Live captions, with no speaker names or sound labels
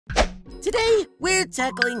Today, we're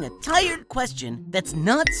tackling a tired question that's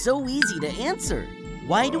not so easy to answer.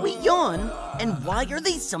 Why do we yawn, and why are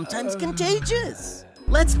they sometimes contagious?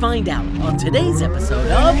 Let's find out on today's episode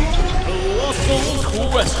of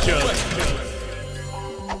Colossal Questions.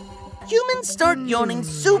 Humans start yawning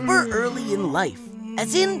super early in life,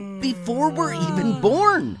 as in before we're even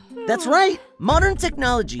born. That's right, modern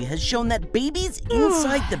technology has shown that babies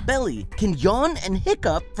inside the belly can yawn and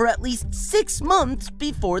hiccup for at least 6 months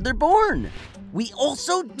before they're born. We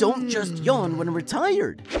also don't just yawn when we're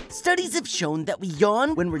tired. Studies have shown that we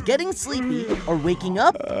yawn when we're getting sleepy or waking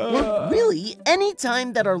up, or really any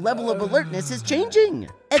time that our level of alertness is changing.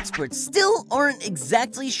 Experts still aren't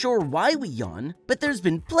exactly sure why we yawn, but there's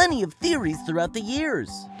been plenty of theories throughout the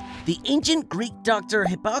years. The ancient Greek doctor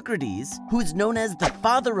Hippocrates, who's known as the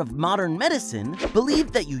father of modern medicine,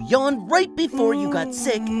 believed that you yawned right before you got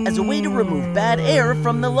sick as a way to remove bad air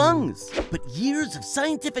from the lungs. But years of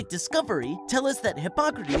scientific discovery tell us that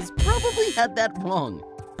Hippocrates probably had that wrong.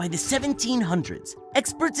 By the 1700s,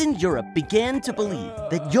 experts in Europe began to believe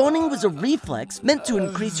that yawning was a reflex meant to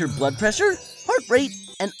increase your blood pressure, heart rate,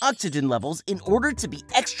 and oxygen levels in order to be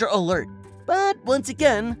extra alert. But once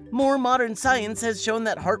again, more modern science has shown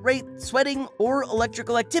that heart rate, sweating, or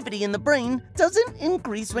electrical activity in the brain doesn't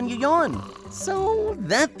increase when you yawn. So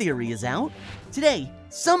that theory is out. Today,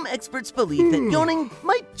 some experts believe that yawning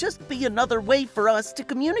might just be another way for us to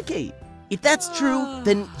communicate. If that's true,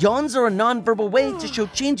 then yawns are a nonverbal way to show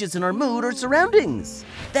changes in our mood or surroundings.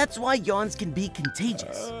 That's why yawns can be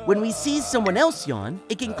contagious. When we see someone else yawn,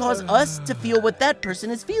 it can cause us to feel what that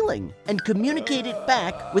person is feeling and communicate it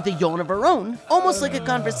back with a yawn of our own, almost like a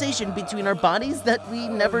conversation between our bodies that we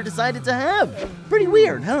never decided to have. Pretty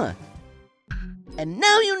weird, huh? And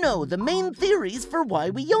now you know the main theories for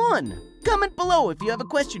why we yawn. Comment below if you have a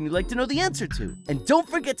question you'd like to know the answer to. And don't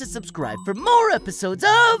forget to subscribe for more episodes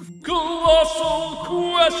of Colossal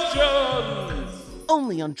Questions.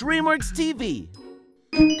 Only on DreamWorks TV.